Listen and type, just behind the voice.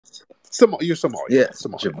You're Somali, Yeah, yeah,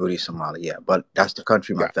 Somali. Djibouti, Somalia. Yeah, but that's the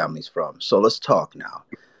country my Got family's from. So let's talk now.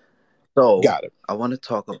 So got it. I want to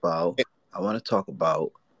talk about. Eh, I want to talk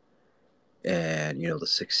about, and the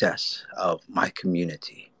success of my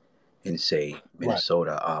community in, say, Right.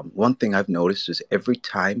 Minnesota. One thing I've noticed is every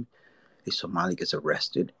time a Somali gets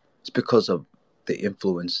arrested, it's because of the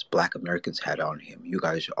influence Black Americans had on him. You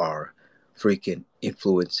guys are freaking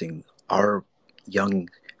influencing our young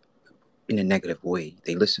in a negative way.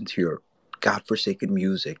 They listen to your godforsaken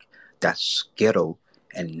music that's ghetto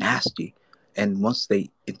and nasty. And once they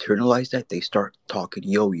internalize that, they start talking,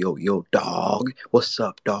 yo, yo, yo, dog. What's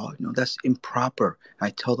up, dog? That's improper. And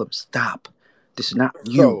I tell them, stop. This is not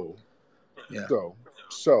you. So Yeah.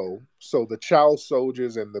 so so the child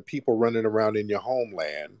soldiers and the people running around in your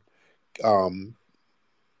homeland, um,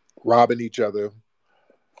 robbing each other,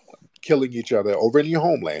 killing each other over in your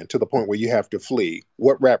homeland to the point where you have to flee.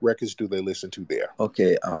 What rap records do they listen to there?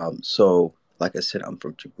 Okay. So, like I said, I'm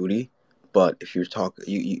from Djibouti. But if you're talking,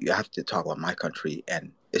 you have to talk about my country,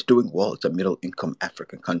 and it's doing well. It's a middle income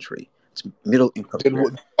African country. It's middle income Then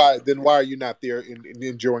here. why are you not there in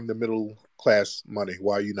enjoying the middle class money?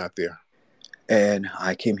 Why are you not there? And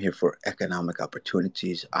I came here for economic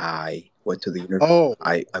opportunities. I went to the Oh,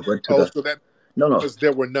 I went to oh, the so that no no because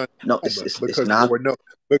there were none no in your home, it's because there not were no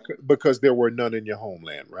because there were none in your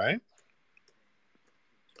homeland, right?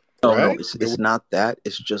 no, Right? There it's were. not that.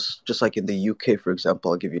 It's just like in the UK, for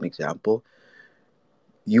example. I'll give you an example.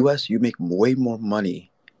 US, you make way more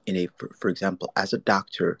money in for example, as a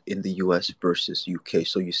doctor in the US versus UK.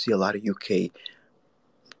 So you see a lot of UK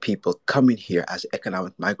people coming here as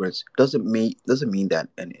economic migrants. Doesn't mean that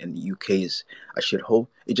and the UK is a shithole.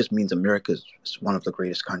 It just means America is one of the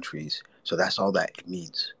greatest countries. So that's all that it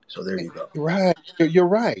means. So there you go. Right. You're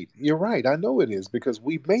right. You're right. I know it is because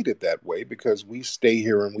we've made it that way because we stay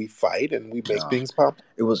here and we fight and we make No, things pop.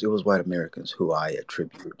 it was white Americans who I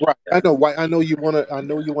attribute. Right. I Yeah, know why. I know you wanna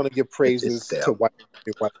give it's praises to them.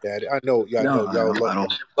 white daddy. I know. Yeah. I No, know I y'all don't. love. I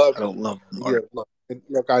don't. Love. I don't love them. Yeah. Look. And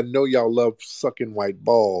look. I know y'all love sucking white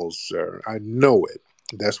balls, sir. I know it.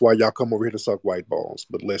 That's why y'all come over here to suck white balls.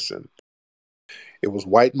 But listen, it was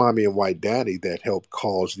white mommy and white daddy that helped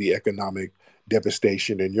cause the economic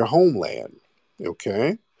devastation in your homeland.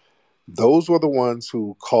 Okay. Those were the ones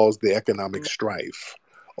who caused the economic strife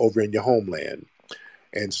over in your homeland.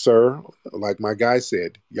 And sir, like my guy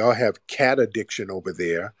said, y'all have cat addiction over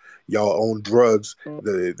there. Y'all own drugs.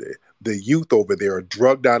 The youth over there are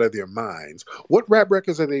drugged out of their minds. What rap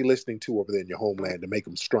records are they listening to over there in your homeland to make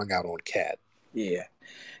them strung out on cat? Yeah.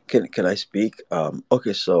 Can I speak?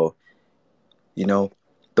 Okay, so you know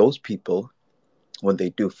those people when they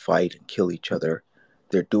do fight and kill each other,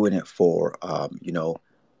 they're doing it for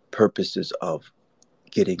purposes of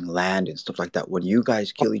getting land and stuff like that. When you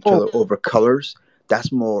guys kill each Oh, other over colors,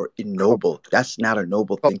 that's more come ignoble. That's not a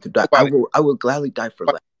noble on. thing to die. I Nobody, will I will gladly die for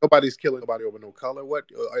land. nobody's killing nobody over no color. What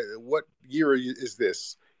year is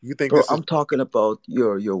this? You think Bro, this is, I'm talking about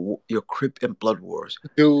your Crip and Blood Wars.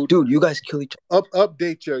 dude? Dude, you guys kill each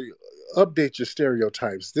Update your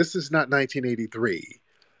stereotypes. This is not 1983.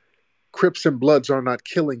 Crips and Bloods are not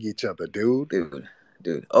killing each other, dude. other.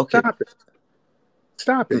 Dude. Okay. Stop it.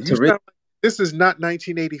 Stop it. Dude, You Tariq, sound like this is not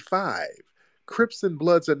 1985. Crips and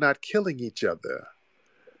Bloods are not killing each other.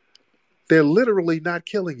 They're literally not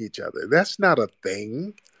killing each other. That's not a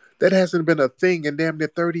thing. That hasn't been a thing in damn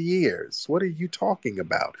near 30 years. What are you talking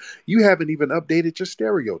about? You haven't even updated your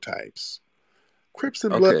stereotypes. Crips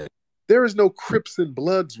and Bloods, okay. there is no Crips and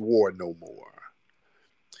Bloods war no more.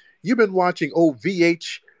 You've been watching old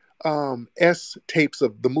VHS tapes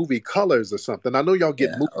of the movie Colors or something. I know y'all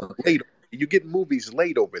get Yeah, movies okay. late. You get movies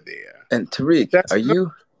late over there. And Tariq, That's are no,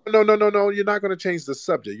 you no, no, no, no. You're not going to change the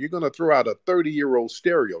subject. You're going to throw out a 30-year-old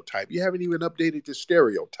stereotype. You haven't even updated your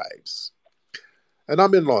stereotypes. And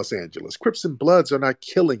I'm in Los Angeles. Crips and Bloods are not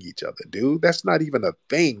killing each other, dude. That's not even a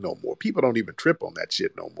thing no more. People don't even trip on that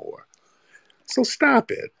shit no more. So stop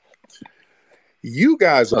it. You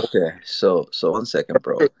guys are okay? So 1 second,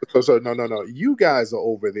 bro. no, no, no. You guys are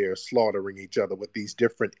over there slaughtering each other with these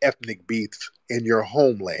different ethnic beefs in your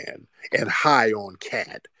homeland and high on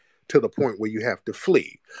cat to the point where you have to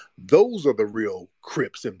flee. Those are the real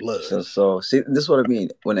Crips and So Bloods. so see, this is what I mean.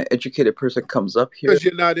 When an educated person comes up here, Because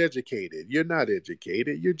you're not educated. You're not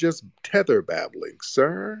educated. You're just tether babbling,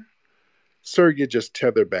 sir. Sir, you're just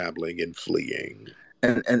tether babbling and fleeing.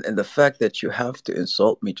 and the fact that you have to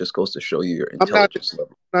insult me just goes to show you your I'm not intelligence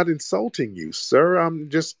level. not insulting you, sir. I'm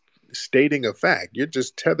just stating a fact. You're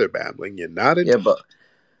just tether babbling. You're not in. Yeah, but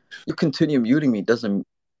you continue muting me doesn't.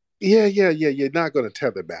 Yeah, yeah, yeah. You're not going to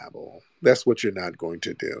tether babble. That's what you're not going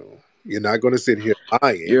to do. You're not going to sit here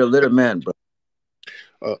lying. You're a little man, bro.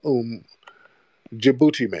 Uh, um,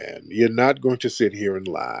 Djibouti man, you're not going to sit here and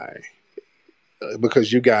lie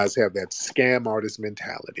because you guys have that scam artist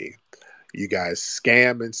mentality. You guys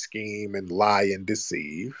scam and scheme and lie and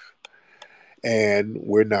deceive, and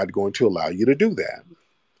we're not going to allow you to do that.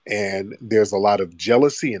 And there's a lot of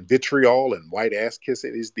jealousy and vitriol and white ass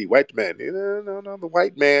kissing. Is the white man? No, no, no. The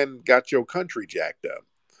white man got your country jacked up.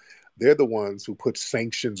 They're the ones who put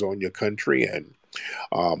sanctions on your country and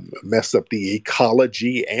mess up the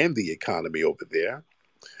ecology and the economy over there.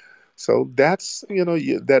 So that's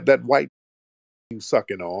that white you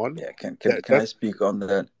sucking on. Yeah, can I That's speak on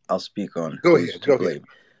that? I'll speak on go who's ahead, to go ahead. blame.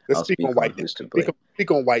 Let's I'll speak on speak on white daddy. who's to blame.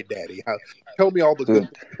 Speak on white daddy. Tell me all the good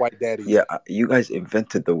Dude, things white daddy yeah, is. you guys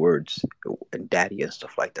invented the words and daddy and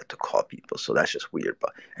stuff like that to call people, so that's just weird.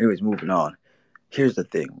 But anyways, moving on. Here's the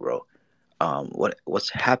thing, bro. What's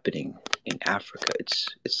happening in Africa? It's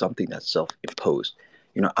something that's self-imposed.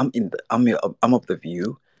 I'm of the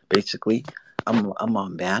view. Basically, I'm a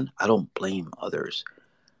man. I don't blame others.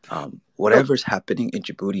 No, Whatever's happening in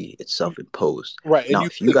Djibouti, it's self-imposed. right, and Now, you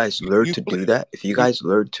if you flee. guys learn You to flee. do that, if you You guys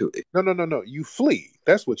learn to, no, no, no, no. You flee.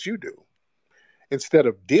 That's what you do. Instead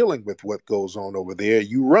of dealing with what goes on over there,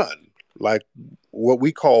 you run like what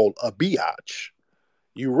we call a biatch.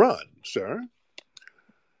 You run, sir,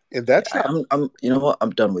 and yeah, that's not you know what? I'm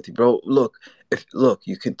done with you, bro. Look,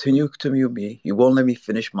 you continue to mute me. You won't let me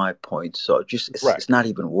finish my point. So right. it's not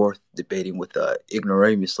even worth debating with a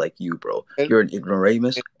ignoramus like you, bro. And, You're an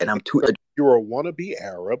ignoramus, and, and I'm and too. so you're a wannabe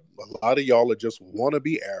Arab. A lot of y'all are just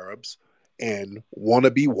wannabe Arabs and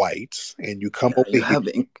wannabe whites, and you come Yeah, over here.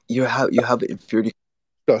 you have an inferiority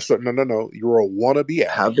No, no, no. You're a wannabe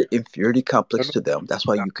Arab. No, complex no, to them. That's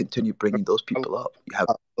why no, you continue bringing those no, people up.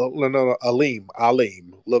 no, no. Alim.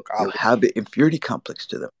 Look, You have an inferiority complex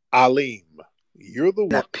to them. Alim. You're the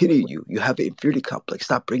And I one. pity you. You have an inferiority complex.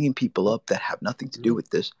 Stop bringing people up that have nothing to do with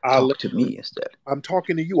this. Alim. Talk to me instead. I'm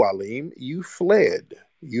talking to you, Alim. You fled.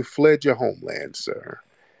 You fled your homeland, sir.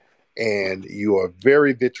 And you are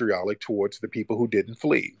very vitriolic towards the people who didn't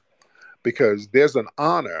flee. Because there's an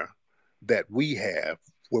honor that we have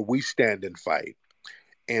where we stand and fight.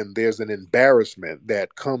 And there's an embarrassment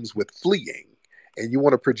that comes with fleeing. And you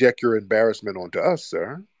want to project your embarrassment onto us,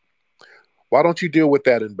 sir. Why don't you deal with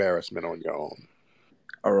that embarrassment on your own?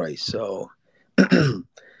 All right, so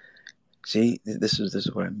see, this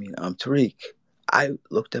is what I mean. Tariq, I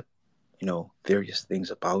looked up, various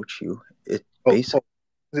things about you. It Oh, basically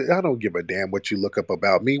oh, I don't give a damn what you look up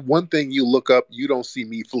about me. One thing you look up, you don't see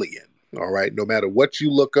me fleeing. All right. No matter what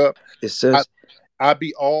you look up, it I, says I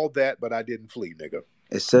be all that, but I didn't flee, nigga.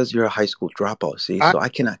 it says you're a high school dropout. See, I so I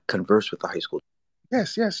cannot converse with a high school.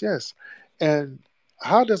 Yes, yes, yes. And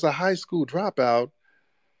how does a high school dropout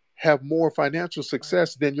have more financial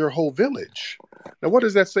success than your whole village? Now, what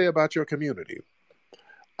does that say about your community?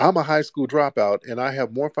 I'm a high school dropout and I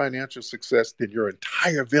have more financial success than your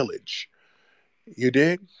entire village. You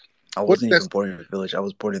dig? I What wasn't does even that, born in a village. I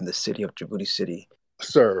was born in the city of Djibouti City.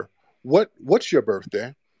 sir? What's your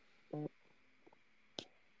birthday?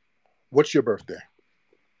 What's your birthday?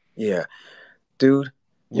 Yeah, dude,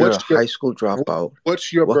 you're a What's your high school dropout.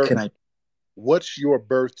 what's your What birth can I? what's your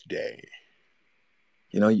birthday?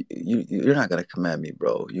 You're not gonna command me,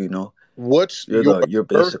 bro. What's You're your the you're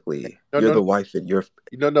birth basically no you're no the wife and you're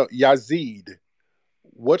no no Yazid.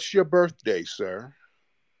 What's your birthday, sir?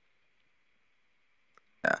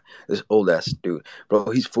 yeah, this old ass dude, bro.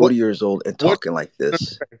 He's What 40 years old and what talking like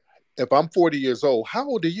this. if I'm 40 years old, how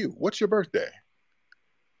old are you? What's your birthday?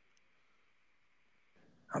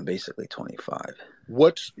 I'm basically 25.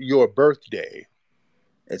 What's your birthday?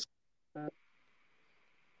 It's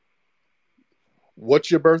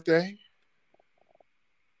What's your birthday?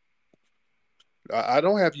 I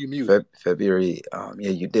don't have you muted. February. Yeah,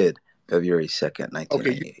 you did. February 2nd, Okay,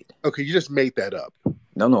 1998. okay, you just made that up.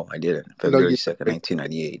 No, I didn't. No, February 2nd,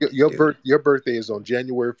 1998, dude. your birthday is on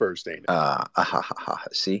January 1st, ain't it? Ha, ha, ha.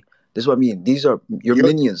 See, this is what I mean. These are your Your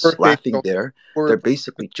minions birthday is laughing on there. January They're 1st.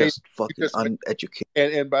 basically just You fucking just made, uneducated.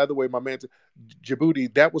 and by the way, my man,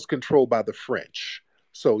 Djibouti, that was controlled by the French.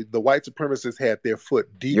 So the white supremacists had their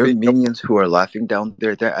foot deep Your in your minions who are laughing down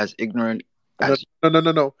there, they're as ignorant no, as no, no,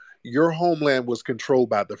 no, no. Your homeland was controlled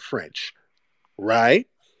by the French, right?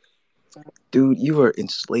 dude. You were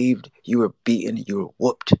enslaved. You were beaten. You were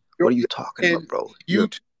whooped. What are you talking about, And bro? you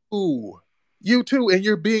too, you too, and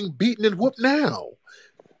you're being beaten and whooped now.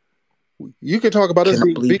 You can talk about us Cannot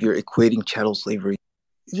being believe beaten. you're equating chattel slavery.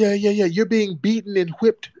 Yeah, yeah, yeah. You're being beaten and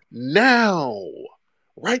whipped now,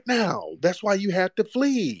 right now. That's why you had to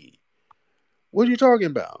flee. What are you talking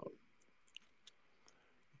about?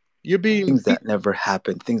 You're being Things beat, that never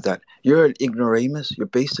happened. Things that you're an ignoramus. You're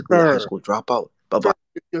basically a high sir, school dropout. Bye bye. sir.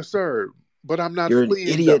 Yes, sir. But I'm not You're an fleeing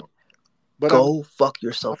idiot. though. But Go fuck I'm,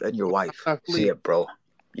 yourself and your I'm wife. not See fleeing. it, bro.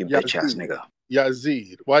 You bitch ass Yazid, nigga.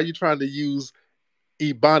 Yazid, why are you trying to use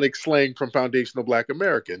Ebonic slang from foundational Black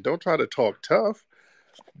American? Don't try to talk tough.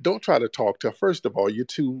 Don't try to talk tough. First of all, you're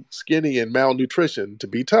too skinny and malnutrition to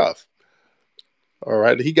be tough. All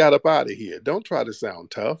right, he got up out of here. Don't try to sound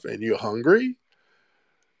tough. And you're hungry.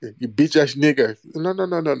 You bitch ass nigga. No, no,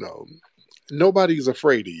 no, no, no. Nobody's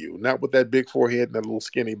afraid of you. Not with that big forehead and that little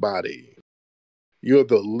skinny body. You're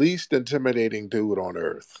the least intimidating dude on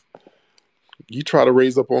earth. You try to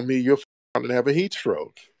raise up on me, you're going to have a heat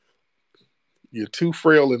stroke. You're too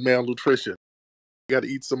frail and malnutrition. You got to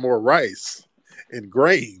eat some more rice and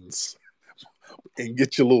grains and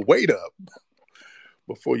get your little weight up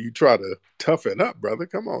before you try to toughen up, brother.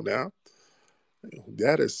 Come on now.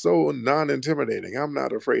 That is so non-intimidating. I'm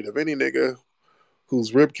not afraid of any nigga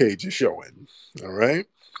whose rib cage is showing. All right.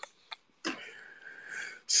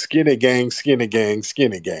 Skinny gang, skinny gang,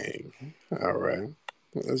 skinny gang. All right.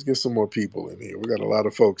 Let's get some more people in here. We got a lot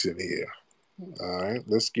of folks in here. All right.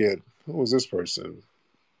 Let's get, who was this person?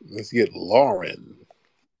 Let's get Lauren.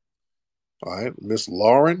 All right. Miss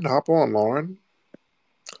Lauren. Hop on, Lauren.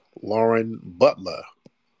 Lauren Butler.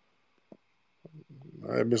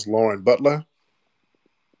 All right. Miss Lauren Butler.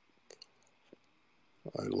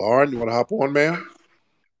 All right, Lauren, you want to hop on, ma'am?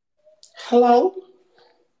 Hello,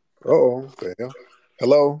 Uh-oh. The hell?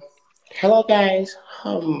 Hello? hello guys.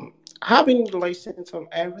 I've been listening to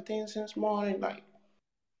everything since morning. Like,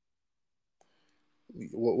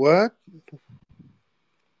 What?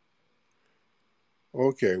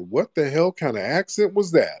 Okay. What the hell kind of accent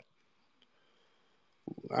was that?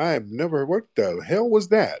 I have never, what the hell was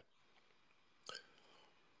that?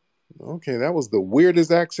 Okay, that was the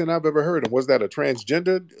weirdest accent I've ever heard. And was that a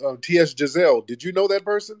transgender? T.S. Giselle, did you know that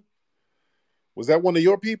person? Was that one of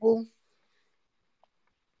your people?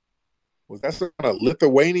 Was that some kind of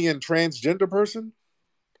Lithuanian transgender person?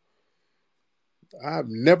 I've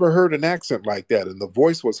never heard an accent like that. And the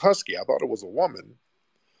voice was husky. I thought it was a woman.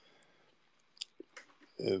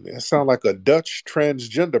 And it sounded like a Dutch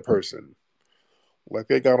transgender person. Like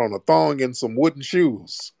they got on a thong and some wooden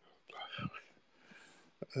shoes.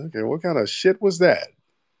 Okay, what kind of shit was that?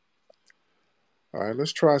 All right,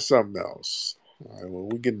 let's try something else. All right, well,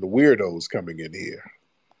 we're getting the weirdos coming in here.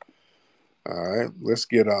 All right, let's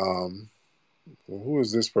get who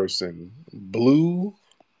is this person? Blue.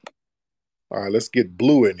 All right, let's get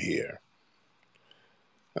Blue in here.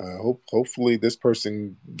 Hopefully this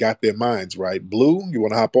person got their minds right. Blue, you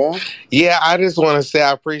want to hop on? Yeah, I just want to say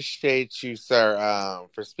I appreciate you, sir,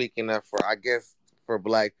 for speaking up for, I guess, for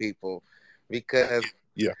black people, because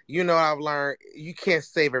Yeah, I've learned you can't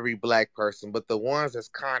save every black person, but the ones that's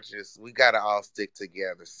conscious, we gotta all stick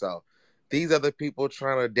together. So these other people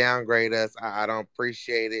trying to downgrade us, I don't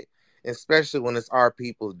appreciate it, especially when it's our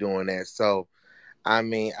people doing that. So I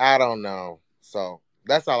mean, I don't know. So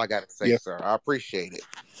that's all I got to say, yeah. sir. I appreciate it.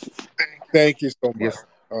 Thank you so much. Yes.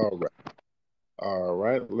 All right, all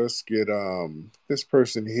right. Let's get this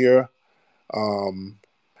person here. Um,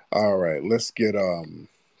 all right. Let's get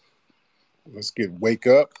Wake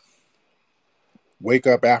Up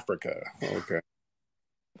Africa. Okay.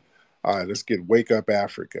 All right. Let's get Wake Up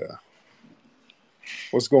Africa.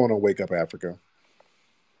 What's going on, Wake Up Africa?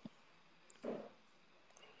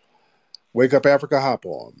 Wake Up Africa, hop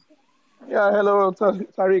on. Yeah, hello,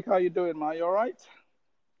 Tariq. How you doing, man? You all right?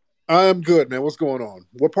 I'm good, man. What's going on?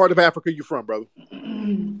 What part of Africa you from, brother?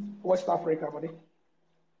 West Africa, buddy.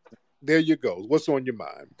 There you go. What's on your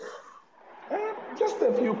mind? Just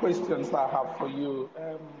a few questions I have for you.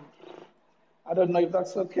 I don't know if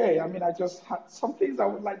that's okay. I mean, I just had some things I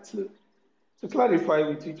would like to clarify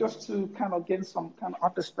with you, just to kind of gain some kind of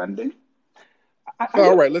understanding. Are All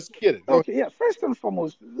you right, let's get it. Go ahead. okay? Yeah. First and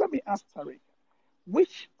foremost, let me ask Tariq,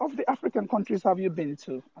 which of the African countries have you been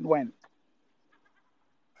to and when?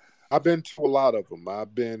 I've been to a lot of them.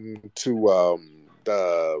 I've been to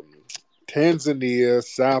Tanzania,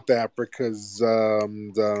 South Africa's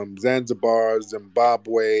Zanzibar,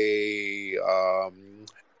 Zimbabwe,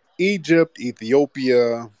 Egypt,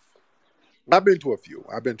 Ethiopia. I've been to a few.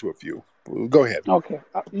 I've been to a few. Go ahead. Okay.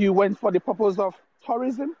 You went for the purpose of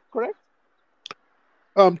tourism, correct?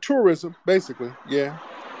 Tourism, basically. Yeah.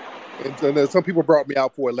 And then some people brought me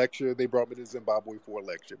out for a lecture. They brought me to Zimbabwe for a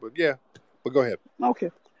lecture. But yeah, but go ahead.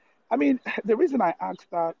 Okay. I mean, the reason I asked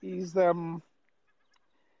that is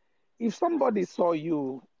if somebody saw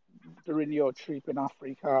you during your trip in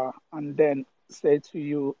Africa and then said to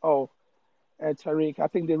you, "Oh, Tariq, I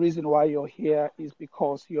think the reason why you're here is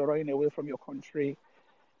because you're running away from your country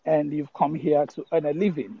and you've come here to earn a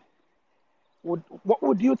living." What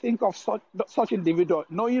would you think of such individual,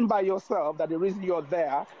 knowing by yourself that the reason you're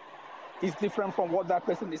there is different from what that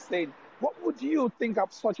person is saying? What would you think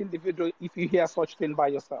of such individual if you hear such thing by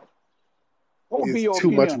yourself? What would be It's your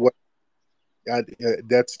too much opinion? what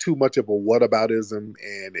that's too much of a whataboutism,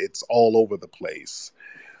 and it's all over the place.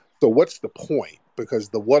 So what's the point? Because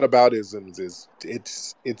the whataboutisms is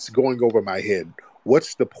it's going over my head.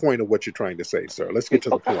 What's the point of what you're trying to say, sir? Let's get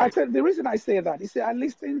to the I point. tell the reason I say that is I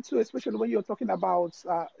listened to, especially when you're talking about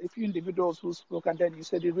a few individuals who spoke, and then you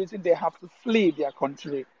said the reason they have to flee their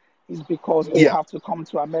country is because they Yeah, have to come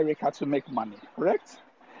to America to make money. Correct?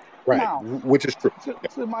 right. Now, Which is true. Yeah.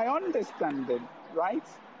 to my understanding, right,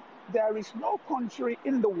 there is no country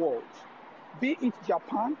in the world, be it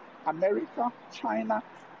Japan, America, China,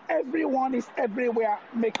 everyone is everywhere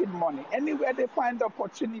making money. Anywhere they find the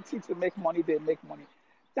opportunity to make money, they make money.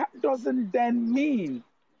 That doesn't then mean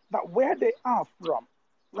that where they are from,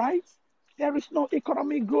 right, there is no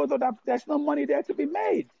economic growth or that there's no money there to be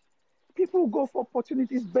made. People go for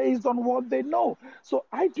opportunities based on what they know. So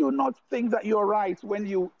I do not think that you're right when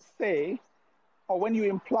you say or when you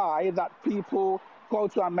imply that people go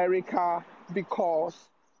to America because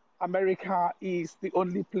America is the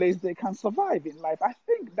only place they can survive in life. I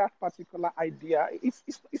think that particular idea is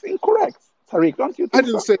incorrect. Tariq, don't you I think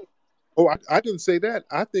didn't so? say. Oh, I didn't say that.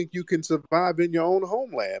 I think you can survive in your own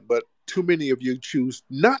homeland, but too many of you choose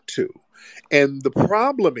not to. And the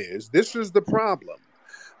problem is, this is the problem.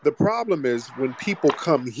 The problem is when people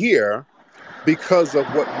come here because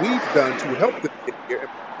of what we've done to help them get here. And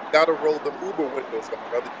you got to roll them Uber windows up,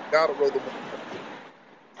 brother. You got to roll them.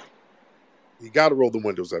 You got to roll the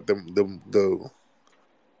windows up. The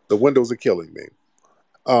windows are killing me.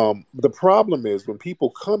 The problem is when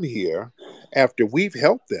people come here after we've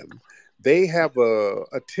helped them, they have a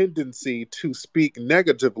tendency to speak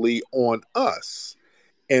negatively on us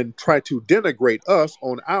and try to denigrate us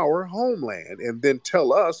on our homeland and then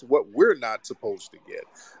tell us what we're not supposed to get.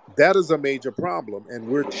 That is a major problem, and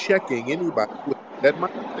we're checking anybody who has that mindset.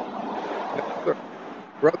 No, sir,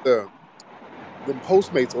 brother, them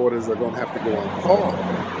Postmates orders are going to have to go on pause.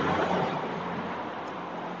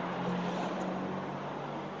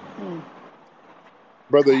 Hmm.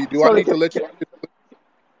 Brother, do I Sorry, need to let you?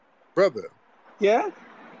 Brother, yeah?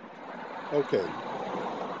 okay.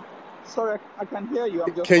 Sorry, I can hear you.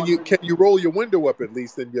 I'm just Can you wondering can if you roll your window up at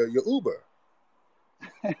least in your Uber?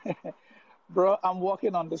 Bro, I'm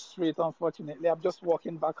walking on the street, unfortunately. I'm just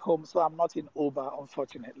walking back home, so I'm not in Uber,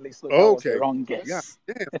 unfortunately. So that was a Okay. wrong Yeah, guess.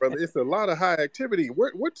 damn, brother. It's a lot of high activity.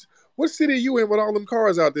 What city are you in with all them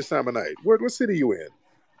cars out this time of night? What city you in?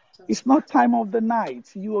 It's not time of the night.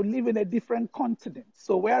 You live in a different continent.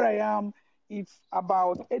 So where I am, it's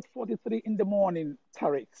about 8:43 in the morning,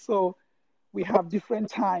 Tariq. So we have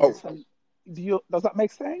different Oh, times. And does that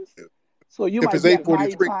make sense? So you if might it's be eight at forty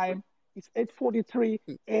night three, time. It's 8:43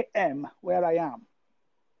 a.m. where I am.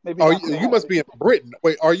 Maybe oh, that's you why. must be in Britain.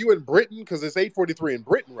 Wait, are you in Britain? Because it's 8:43 in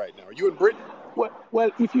Britain right now. Are you in Britain? Well,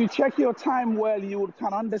 if you check your time well, you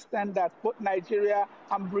can understand that both Nigeria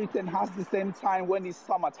and Britain has the same time when it's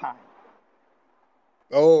summertime.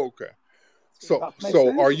 Oh, okay. So So that makes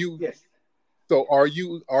so are sense? you Yes. are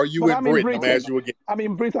you But in I'm in Britain? I'm Britain. asking you again. I'm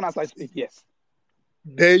in Britain as I speak. Yes.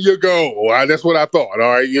 There you go. All right, that's what I thought.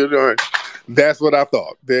 All right, you know, that's what I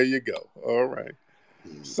thought. There you go. All right.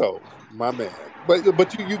 So, my man, but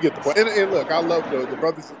you get the point. And look, I love the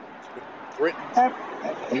brothers in Britain. Um,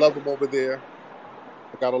 I love them over there.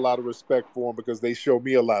 I got a lot of respect for them because they show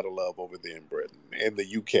me a lot of love over there in Britain and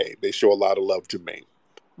the UK. They show a lot of love to me.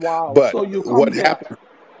 wow. But So you come what here. happened?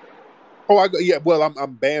 Oh, yeah. Well,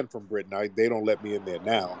 I'm banned from Britain. They don't let me in there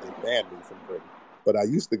now. They banned me from Britain. But I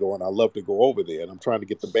used to go and I love to go over there. And I'm trying to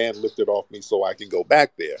get the ban lifted off me so I can go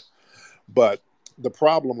back there. But the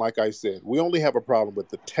problem, like I said, we only have a problem with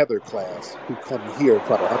the tether class who come here and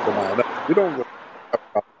try to undermine us. We don't really have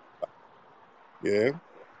a problem. Yeah.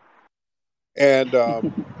 And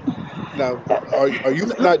now, are you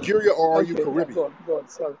from Nigeria or are you Okay. Yeah. Caribbean? Go on.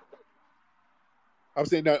 Sorry. I'm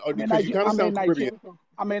saying now I'm a because you kind of I'm a sound Caribbean.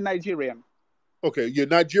 I'm a Nigerian. Okay, you're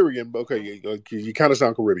Nigerian, but okay, you kind of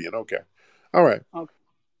sound Caribbean. Okay, all right, Okay.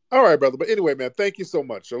 all right, brother. But anyway, man, thank you so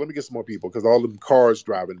much. So let me get some more people because all them cars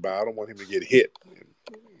driving by. I don't want him to get hit.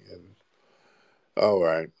 And- all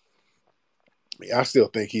right, I still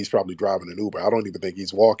think he's probably driving an Uber. I don't even think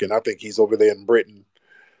he's walking. I think he's over there in Britain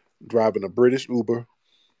driving a British Uber.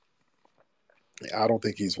 I don't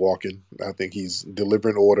think he's walking. I think he's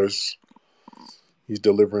delivering orders. He's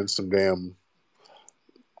delivering some damn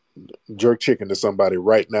jerk chicken to somebody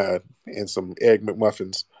right now and some egg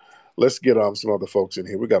McMuffins. Let's get some other folks in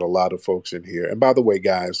here. We got a lot of folks in here. And by the way,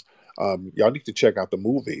 guys, y'all need to check out the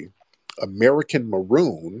movie. American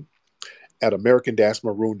Maroon at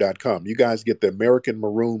american-maroon.com. You guys get the American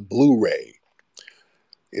Maroon Blu-ray.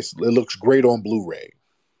 It looks great on Blu-ray.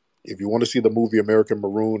 If you want to see the movie American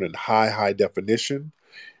Maroon in high definition,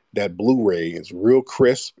 that Blu-ray is real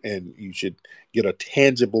crisp, and you should get a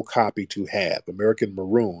tangible copy to have. American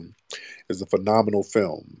Maroon is a phenomenal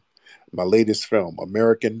film. My latest film,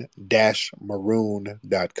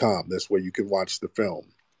 american-maroon.com. That's where you can watch the film.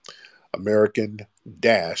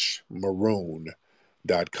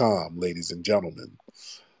 American-maroon.com, ladies and gentlemen.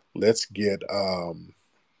 Let's get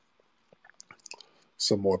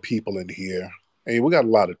some more people in here. Hey, we got a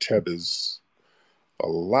lot of tethers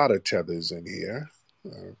in here.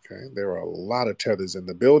 Okay, there are a lot of tethers in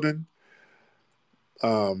the building.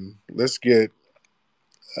 Let's get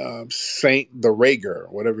Saint the Rager,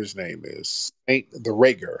 whatever his name is. Saint the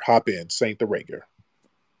Rager. Hop in, Saint the Rager.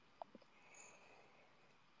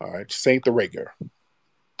 All right, Saint the Rager.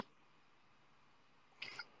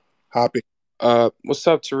 Hop in. What's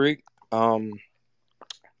up, Tariq?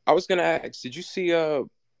 I was gonna ask, did you see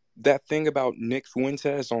that thing about Nick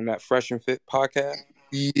Fuentes on that Fresh and Fit podcast?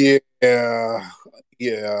 Yeah.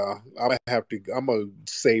 I'm gonna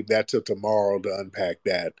save that till tomorrow to unpack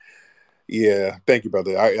that. Yeah, thank you,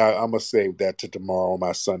 brother. I'm gonna save that to tomorrow on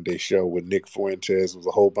my Sunday show with Nick Fuentes. It was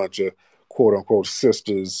a whole bunch of quote unquote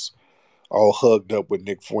sisters all hugged up with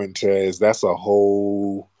Nick Fuentes. That's a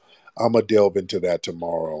whole. I'm gonna delve into that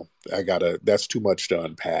tomorrow. That's too much to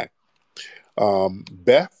unpack.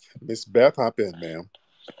 Miss Beth, hop in, ma'am.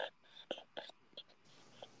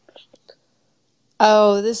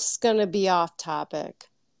 Oh, this is going to be off topic.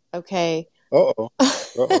 Okay. Uh-oh.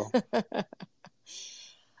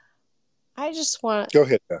 I just want Go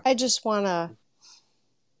ahead, Beth.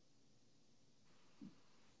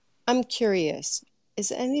 I'm curious.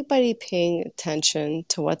 Is anybody paying attention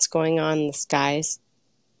to what's going on in the skies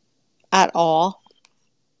at all?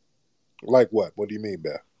 Like what? What do you mean,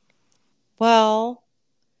 Beth? Well,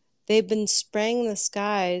 they've been spraying the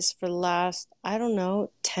skies for the last,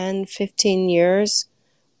 10, 15 years.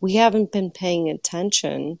 We haven't been paying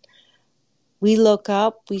attention. We look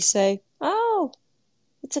up, we say, oh,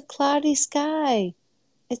 it's a cloudy sky.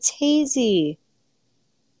 It's hazy.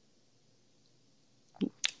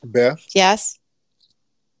 Beth? Yes?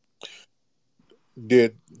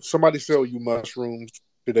 Did somebody sell you mushrooms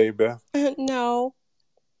today, Beth? No.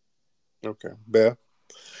 Okay. Beth?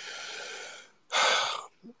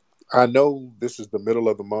 I know this is the middle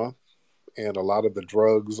of the month, and a lot of the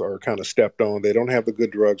drugs are kind of stepped on. They don't have the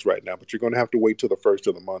good drugs right now, but you're going to have to wait till the first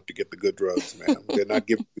of the month to get the good drugs, man. They're not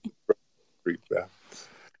giving you good drugs, Beth.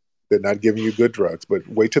 They're not giving you good drugs, but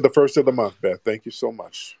wait till the first of the month, Beth. Thank you so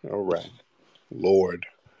much. All right. Lord.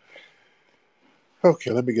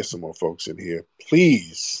 Okay, let me get some more folks in here.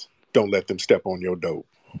 Please don't let them step on your dope.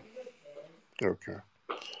 Okay.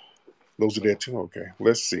 Those are there too? Okay.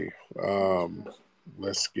 Let's see.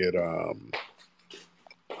 Let's get I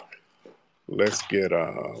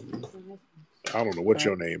don't know what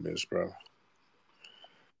your name is, bro.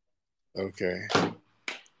 Okay.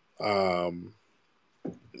 I'm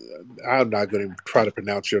not going to try to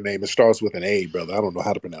pronounce your name. It starts with an A, brother. I don't know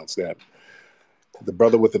how to pronounce that. The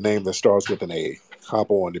brother with the name that starts with an A.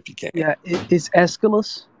 Hop on if you can. Yeah, it's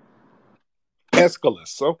Aeschylus.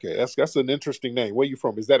 Aeschylus. Okay, that's an interesting name. Where are you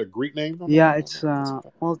from? Is that a Greek name? Yeah, it's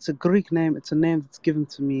it's a Greek name. It's a name that's given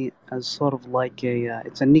to me as sort of like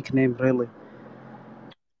it's a nickname, really.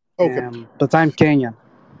 Okay. But I'm Kenyan.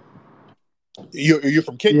 You're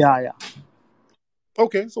from Kenya? Yeah.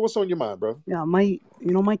 Okay, so what's on your mind, bro? Yeah, my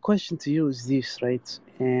question to you is this, right?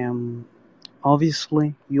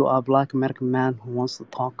 Obviously, you are a Black American man who wants to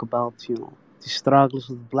talk about, the struggles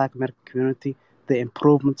of the Black American community, the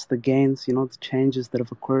improvements, the gains, the changes that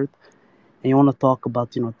have occurred. And you want to talk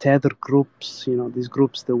about, tether groups, these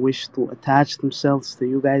groups that wish to attach themselves to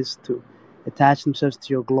you guys, to attach themselves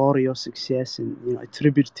to your glory, your success, and,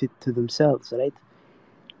 attribute it to themselves, right?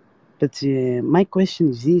 But my question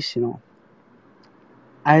is this,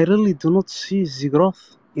 I really do not see the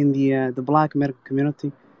growth in the Black American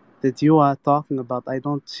community that you are talking about. I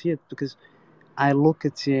don't see it because I look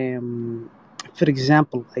at, for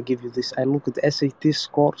example, I give you this. I look at the SAT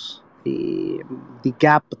scores, the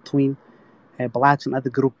gap between blacks and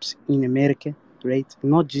other groups in America, right?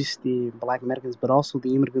 Not just the Black Americans, but also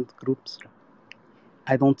the immigrant groups.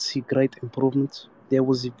 I don't see great improvements. There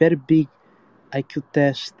was a very big IQ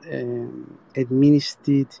test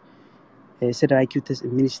administered. Said IQ test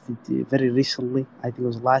administered very recently. I think it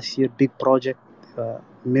was last year. Big project,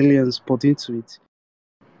 millions put into it,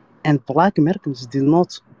 and Black Americans did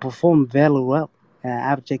not perform very well.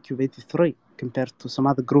 Average IQ of 83 compared to some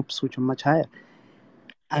other groups which are much higher.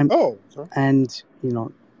 I'm Oh, okay. and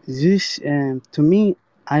this to me,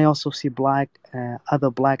 I also see other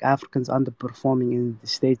black Africans underperforming in the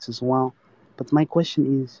states as well. But my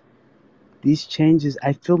question is, these changes,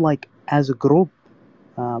 I feel like as a group,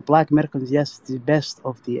 black Americans, yes, the best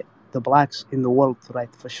of the blacks in the world,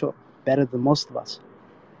 right, for sure, better than most of us.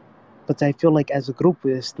 But I feel like as a group,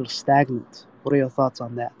 we're still stagnant. What are your thoughts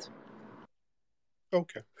on that?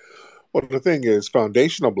 Okay. Well, the thing is,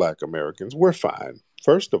 foundational Black Americans, we're fine.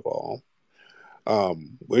 First of all,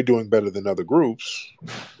 we're doing better than other groups,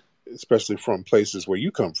 especially from places where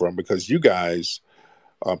you come from, because you guys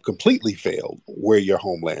completely failed where your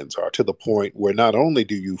homelands are, to the point where not only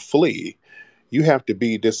do you flee, you have to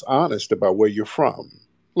be dishonest about where you're from.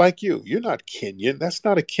 Like you're not Kenyan. That's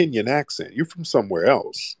not a Kenyan accent. You're from somewhere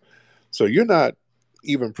else. So you're not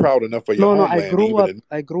even proud enough of your No, no, homeland to even.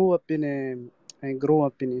 I grew up in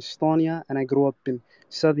Estonia, and I grew up in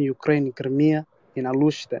southern Ukraine, in Crimea, in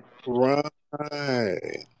Alushta. Right.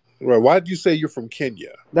 Right. Why did you say you're from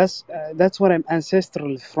Kenya? That's what I'm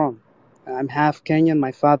ancestrally from. I'm half Kenyan.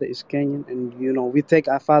 My father is Kenyan, and we take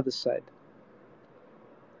our father's side.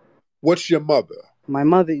 What's your mother? My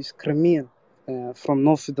mother is Crimean, from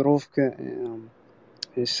Novfedorovka,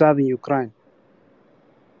 southern Ukraine.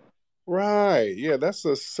 Right. Yeah, that's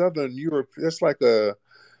a Southern Europe. That's like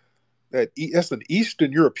that's an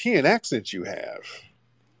Eastern European accent you have.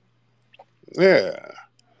 Yeah.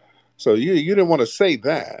 So you didn't want to say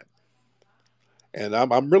that, and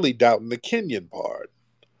I'm really doubting the Kenyan part.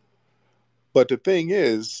 But the thing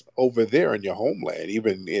is, over there in your homeland,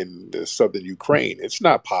 even in the southern Ukraine, it's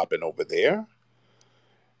not popping over there.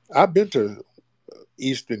 I've been to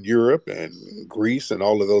Eastern Europe and Greece and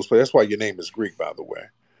all of those places. That's why your name is Greek, by the way.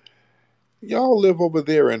 Y'all live over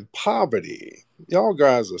there in poverty. Y'all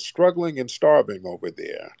guys are struggling and starving over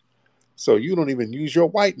there. So you don't even use your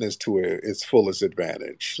whiteness to its fullest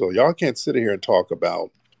advantage. So y'all can't sit here and talk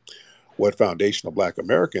about what foundational Black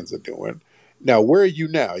Americans are doing. Now, where are you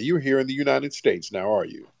now? You're here in the United States now, are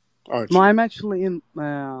you? Aren't No, you? I'm actually in.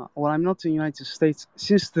 Well, I'm not in the United States.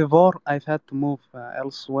 Since the war, I've had to move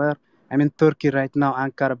elsewhere. I'm in Turkey right now,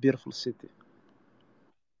 Ankara, beautiful city.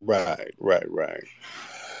 Right, right, right.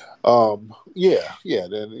 Yeah, yeah,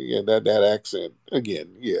 that accent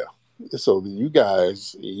again. Yeah. So you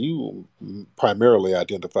guys, you primarily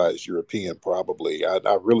identify as European, probably.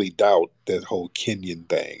 I really doubt that whole Kenyan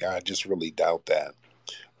thing. I just really doubt that,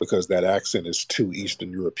 because that accent is too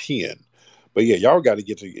Eastern European. But yeah, y'all got to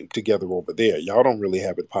get together over there. Y'all don't really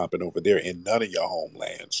have it popping over there in none of your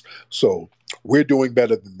homelands. So we're doing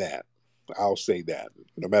better than that. I'll say that.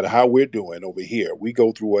 No matter how we're doing over here, we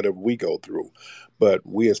go through whatever we go through. But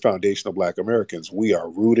we, as foundational Black Americans, we are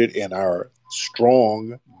rooted in our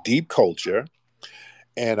strong, deep culture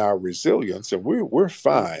and our resilience, and we're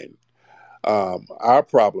fine. Our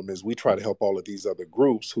problem is we try to help all of these other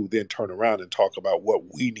groups, who then turn around and talk about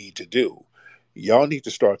what we need to do. Y'all need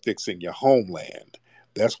to start fixing your homeland.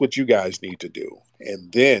 That's what you guys need to do.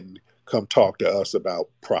 And then come talk to us about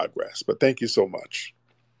progress. But thank you so much.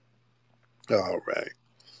 All right.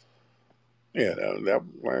 Yeah,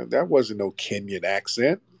 that wasn't no Kenyan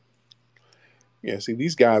accent. Yeah, see,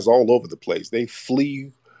 these guys all over the place. They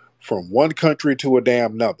flee from one country to a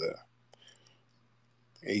damn another.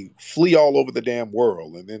 They flee all over the damn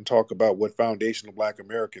world and then talk about what foundational Black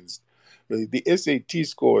Americans, the SAT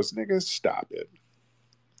scores, niggas, stop it.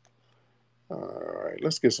 All right,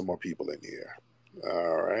 let's get some more people in here.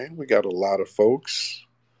 All right, we got a lot of folks.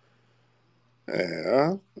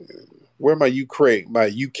 Yeah. Where are my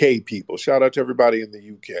UK people? Shout out to everybody in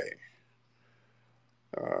the UK.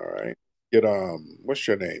 All right. Get what's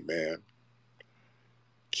your name, man?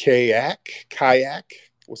 Kayak.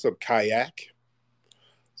 What's up, Kayak?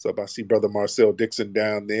 What's up? I see brother Marcel Dixon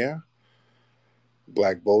down there.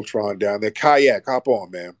 Black Voltron down there. Kayak, hop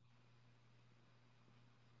on, man.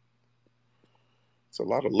 It's a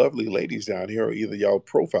lot of lovely ladies down here, or either y'all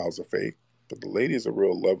profiles are fake, but the ladies are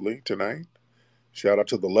real lovely tonight. Shout out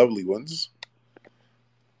to the lovely ones,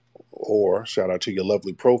 or shout out to your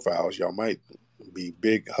lovely profiles. Y'all might be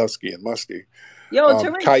big, husky, and musty. Yo,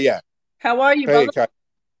 Tariq, Kayak. how are you, Hey, brother?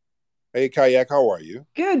 hey, Kayak, how are you?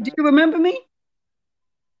 Good. Do you remember me?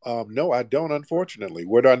 No, I don't, unfortunately.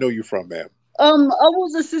 Where do I know you from, ma'am? I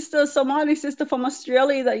was a sister, Somali sister from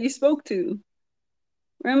Australia that you spoke to.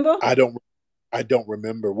 Remember? I don't. I don't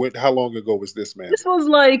remember. How long ago was this, ma'am? This was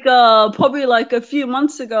like probably like a few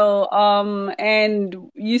months ago. And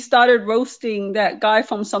you started roasting that guy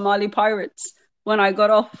from Somali Pirates when I got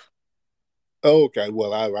off. Oh, okay.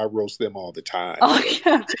 Well, I roast them all the time. Oh So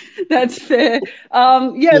yeah, that's fair. Yeah,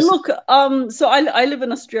 listen. look, so I live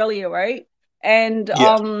in Australia, right? And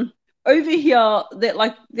Yes. over here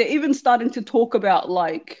they're even starting to talk about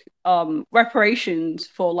like reparations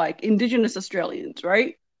for like Indigenous Australians,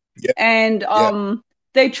 right? Yeah, And yeah,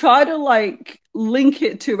 they try to like link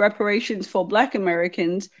it to reparations for Black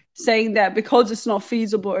Americans, saying that because it's not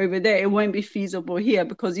feasible over there, it won't be feasible here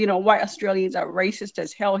because white Australians are racist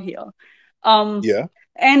as hell here. Um, yeah.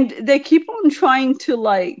 and they keep on trying to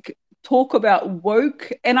like talk about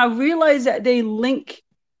woke, and I realize that they link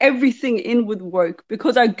everything in with woke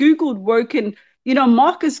because I googled woke, and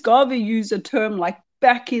Marcus Garvey used a term like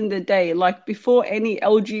back in the day, like before any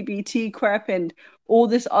LGBT crap and all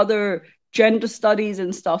this other gender studies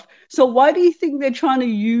and stuff. So why do you think they're trying to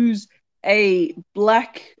use a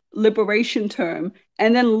Black liberation term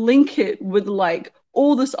and then link it with like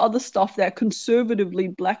all this other stuff that conservatively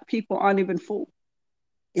Black people aren't even for?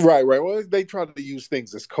 Right, right. Well, they try to use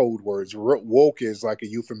things as code words. Woke is like a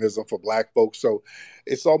euphemism for black folks. So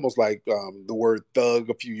it's almost like the word thug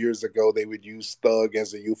a few years ago, they would use thug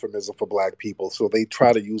as a euphemism for black people. So they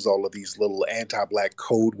try to use all of these little anti black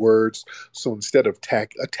code words. So instead of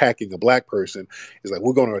attacking a black person, it's like,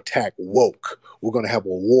 we're going to attack woke. We're going to have a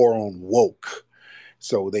war on woke.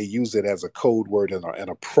 So they use it as a code word and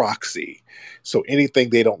a proxy. So anything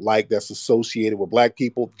they don't like that's associated with black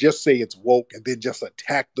people, just say it's woke and then just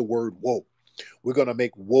attack the word woke. We're going to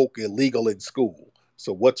make woke illegal in school.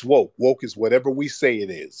 So what's woke? Woke is whatever we say it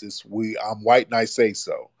is. I'm white and I say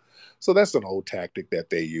so. So that's an old tactic that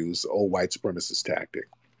they use, old white supremacist tactic.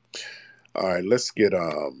 All right, let's get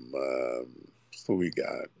who we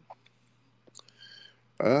got.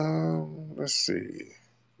 Let's see.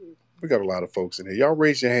 We got a lot of folks in here. Y'all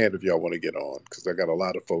raise your hand if y'all want to get on, because I got a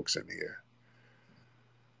lot of folks in here.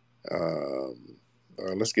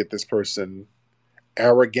 Let's get this person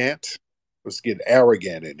arrogant. Let's get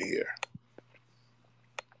arrogant in here.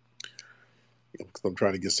 I'm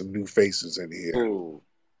trying to get some new faces in here. Ooh.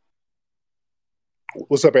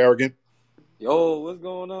 What's up, arrogant? Yo, what's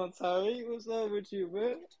going on, Tariq? What's up with you,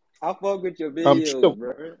 man? I fuck with your I'm videos, chill.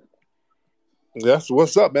 bro. That's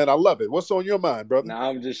what's up, man. I love it. What's on your mind, brother? Nah,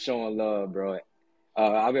 I'm just showing love, bro.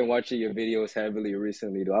 I've been watching your videos heavily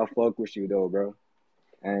recently, though. I fuck with you, though, bro.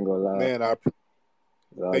 I ain't gonna lie. Man,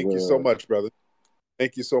 It's all thank you so good. much, brother.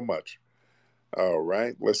 Thank you so much. All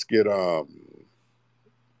right, let's get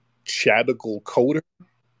Chatical Coder.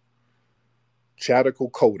 Chatical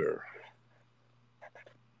Coder.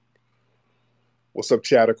 What's up,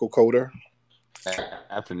 Chatical Coder?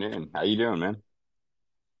 Afternoon. How you doing, man?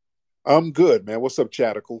 I'm good, man. What's up,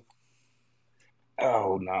 Chatical?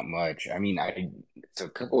 Oh, not much. I mean, it's a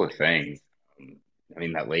couple of things. Um, I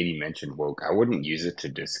mean, that lady mentioned woke. I wouldn't use it to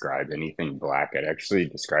describe anything black. I'd actually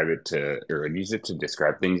describe it or I'd use it to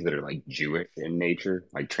describe things that are like Jewish in nature.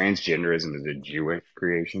 Like transgenderism is a Jewish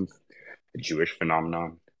creation, a Jewish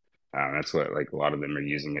phenomenon. That's what like a lot of them are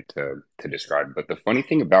using it to describe. But the funny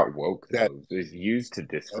thing about woke That though is used to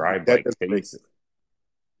describe that like doesn't make things.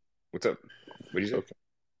 What's up? What did you say? okay.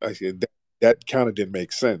 I said that kind of didn't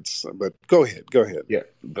make sense, but go ahead, go ahead. Yeah,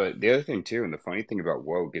 but the other thing too, and the funny thing about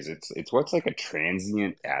woke is it's what's like a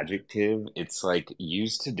transient adjective. It's like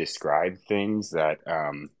used to describe things that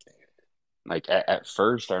like at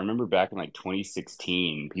first I remember back in like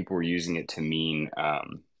 2016, people were using it to mean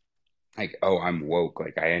like, oh, I'm woke,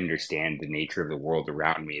 like I understand the nature of the world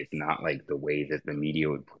around me. It's not like the way that the media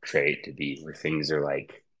would portray it to be, where things are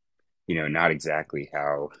like not exactly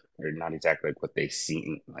how, or not exactly like what they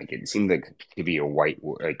seem like. It seemed like it could be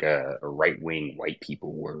like a right wing white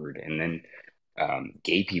people word, and then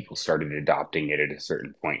gay people started adopting it at a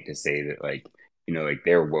certain point to say that like like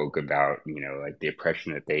they're woke about like the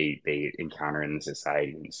oppression that they encounter in the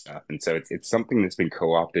society and stuff. And so it's something that's been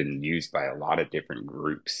co-opted and used by a lot of different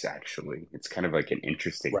groups. Actually, it's kind of like an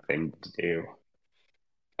interesting Right. thing to do.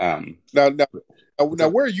 Um, what's Now,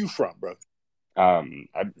 up? where are you from, bro? I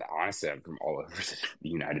honestly, I'm from all over the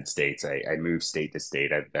United States. I move state to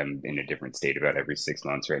state. I'm in a different state about every 6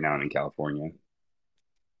 months right now. I'm in California.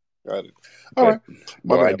 Got it. All But right,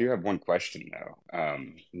 my I bad. do have one question though.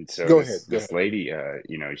 And so Go ahead. Go this ahead. lady,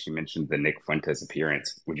 she mentioned the Nick Fuentes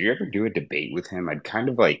appearance. Would you ever do a debate with him? I'd kind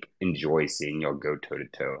of like enjoy seeing y'all go toe to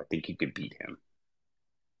toe. I think you could beat him.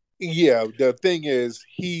 Yeah, the thing is,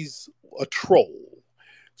 he's a troll,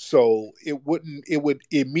 so it would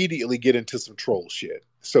immediately get into some troll shit.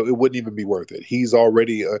 So it wouldn't even be worth it. He's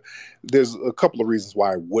already there's a couple of reasons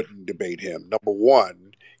why I wouldn't debate him. Number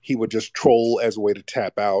one, he would just troll as a way to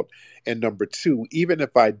tap out, and number two, even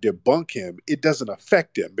if I debunk him, it doesn't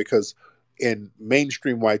affect him because in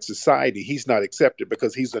mainstream white society, he's not accepted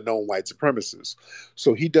because he's a known white supremacist.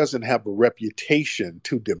 So he doesn't have a reputation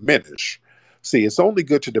to diminish. See, it's only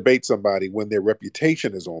good to debate somebody when their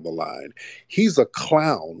reputation is on the line. He's a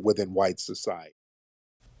clown within white society.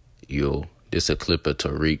 Yo, this a clip of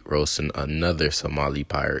Tariq roasting another Somali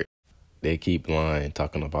pirate. They keep lying,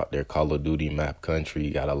 talking about their Call of Duty map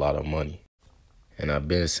country got a lot of money. And I've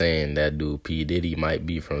been saying that dude P. Diddy might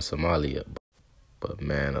be from Somalia. But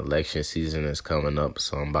man, election season is coming up,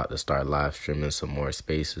 so I'm about to start live streaming some more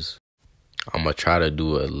spaces. I'm going to try to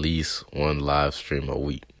do at least one live stream a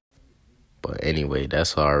week. But anyway,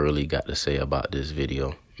 that's all I really got to say about this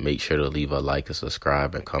video. Make sure to leave a like and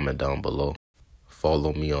subscribe and comment down below.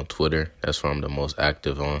 Follow me on Twitter, that's where I'm the most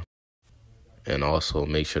active on. And also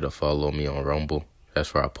make sure to follow me on Rumble.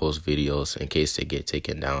 That's where I post videos in case they get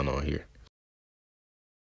taken down on here.